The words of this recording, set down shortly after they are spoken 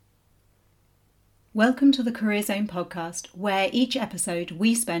Welcome to the Career Zone podcast, where each episode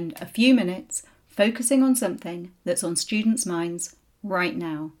we spend a few minutes focusing on something that's on students' minds right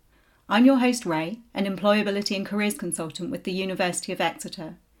now. I'm your host Ray, an employability and careers consultant with the University of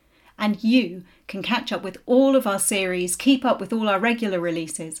Exeter. And you can catch up with all of our series, keep up with all our regular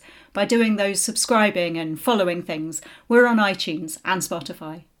releases by doing those subscribing and following things. We're on iTunes and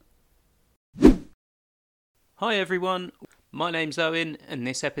Spotify. Hi everyone, my name's Owen and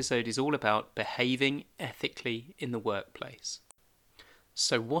this episode is all about behaving ethically in the workplace.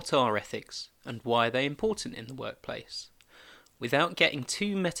 So what are ethics and why are they important in the workplace? Without getting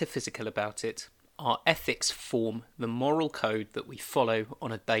too metaphysical about it, our ethics form the moral code that we follow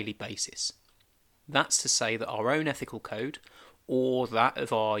on a daily basis. That's to say that our own ethical code, or that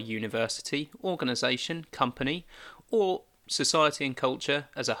of our university, organisation, company, or society and culture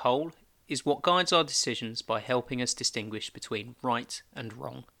as a whole, is what guides our decisions by helping us distinguish between right and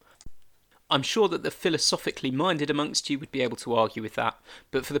wrong. I'm sure that the philosophically minded amongst you would be able to argue with that,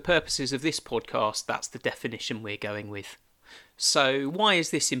 but for the purposes of this podcast, that's the definition we're going with. So why is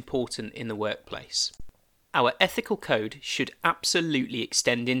this important in the workplace? Our ethical code should absolutely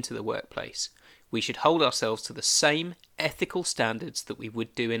extend into the workplace. We should hold ourselves to the same ethical standards that we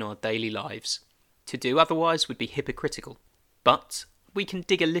would do in our daily lives. To do otherwise would be hypocritical. But we can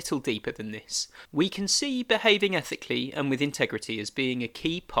dig a little deeper than this. We can see behaving ethically and with integrity as being a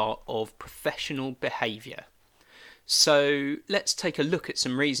key part of professional behaviour. So let's take a look at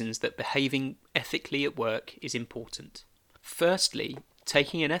some reasons that behaving ethically at work is important. Firstly,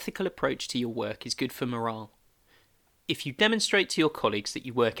 taking an ethical approach to your work is good for morale. If you demonstrate to your colleagues that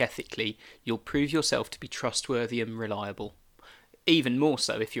you work ethically, you'll prove yourself to be trustworthy and reliable. Even more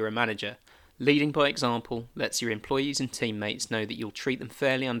so if you're a manager. Leading by example lets your employees and teammates know that you'll treat them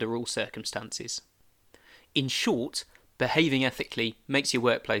fairly under all circumstances. In short, behaving ethically makes your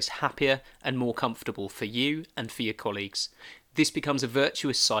workplace happier and more comfortable for you and for your colleagues. This becomes a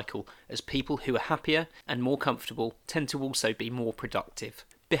virtuous cycle as people who are happier and more comfortable tend to also be more productive.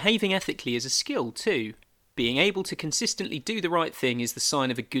 Behaving ethically is a skill too. Being able to consistently do the right thing is the sign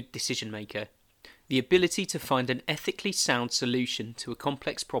of a good decision maker. The ability to find an ethically sound solution to a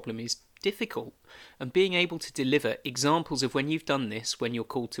complex problem is difficult, and being able to deliver examples of when you've done this when you're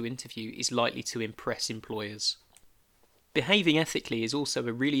called to interview is likely to impress employers. Behaving ethically is also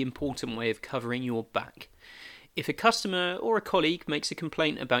a really important way of covering your back. If a customer or a colleague makes a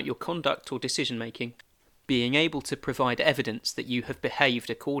complaint about your conduct or decision making, being able to provide evidence that you have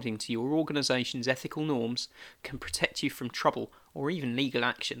behaved according to your organisation's ethical norms can protect you from trouble or even legal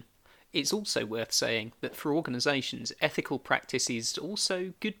action. It's also worth saying that for organisations, ethical practice is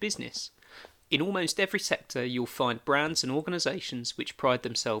also good business. In almost every sector, you'll find brands and organisations which pride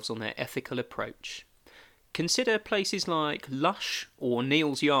themselves on their ethical approach. Consider places like Lush or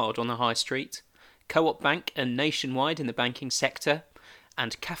Neal's Yard on the High Street, Co-op Bank and Nationwide in the banking sector,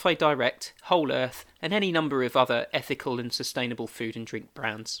 and Cafe Direct, Whole Earth, and any number of other ethical and sustainable food and drink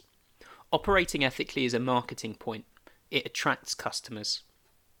brands. Operating ethically is a marketing point. It attracts customers.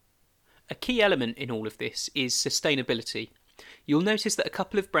 A key element in all of this is sustainability. You'll notice that a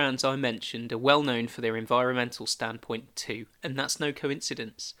couple of brands I mentioned are well known for their environmental standpoint too, and that's no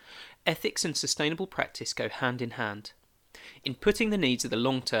coincidence. Ethics and sustainable practice go hand in hand. In putting the needs of the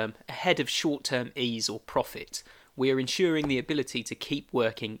long term ahead of short-term ease or profit, we are ensuring the ability to keep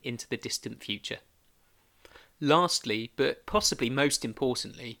working into the distant future. Lastly, but possibly most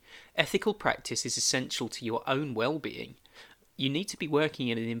importantly, ethical practice is essential to your own well-being. You need to be working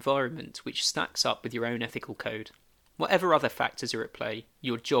in an environment which stacks up with your own ethical code. Whatever other factors are at play,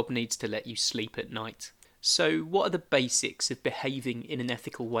 your job needs to let you sleep at night. So what are the basics of behaving in an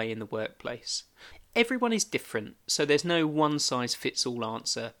ethical way in the workplace? Everyone is different, so there's no one-size-fits-all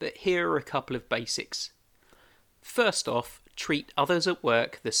answer, but here are a couple of basics. First off, treat others at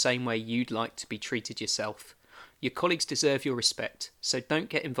work the same way you'd like to be treated yourself. Your colleagues deserve your respect, so don't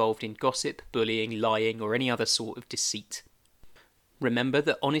get involved in gossip, bullying, lying, or any other sort of deceit. Remember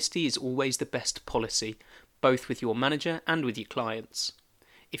that honesty is always the best policy, both with your manager and with your clients.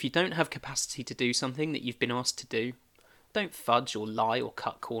 If you don't have capacity to do something that you've been asked to do, don't fudge or lie or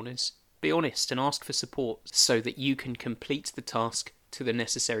cut corners. Be honest and ask for support so that you can complete the task to the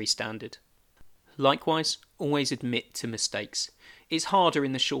necessary standard. Likewise, always admit to mistakes. It's harder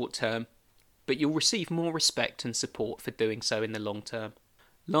in the short term, but you'll receive more respect and support for doing so in the long term.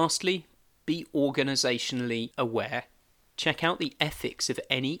 Lastly, be organisationally aware. Check out the ethics of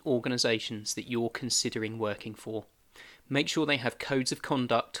any organisations that you're considering working for. Make sure they have codes of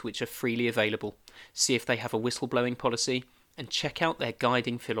conduct which are freely available. See if they have a whistleblowing policy and check out their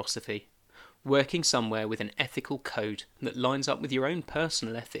guiding philosophy. Working somewhere with an ethical code that lines up with your own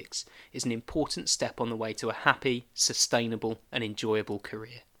personal ethics is an important step on the way to a happy, sustainable and enjoyable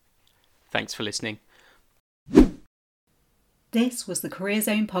career. Thanks for listening. This was the Career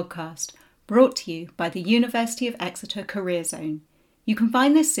Zone podcast, brought to you by the University of Exeter Career Zone. You can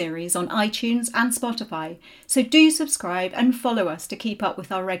find this series on iTunes and Spotify, so do subscribe and follow us to keep up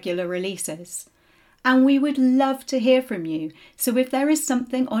with our regular releases. And we would love to hear from you, so if there is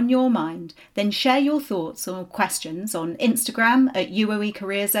something on your mind, then share your thoughts or questions on Instagram at UOE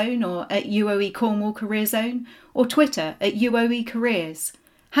Career Zone or at UOE Cornwall Career Zone, or Twitter at UOE Careers.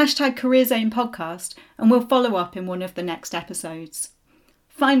 #Career Zone Podcast, and we'll follow up in one of the next episodes.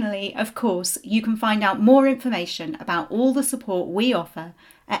 Finally, of course, you can find out more information about all the support we offer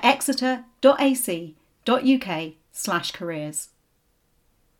at exeter.ac.uk/careers.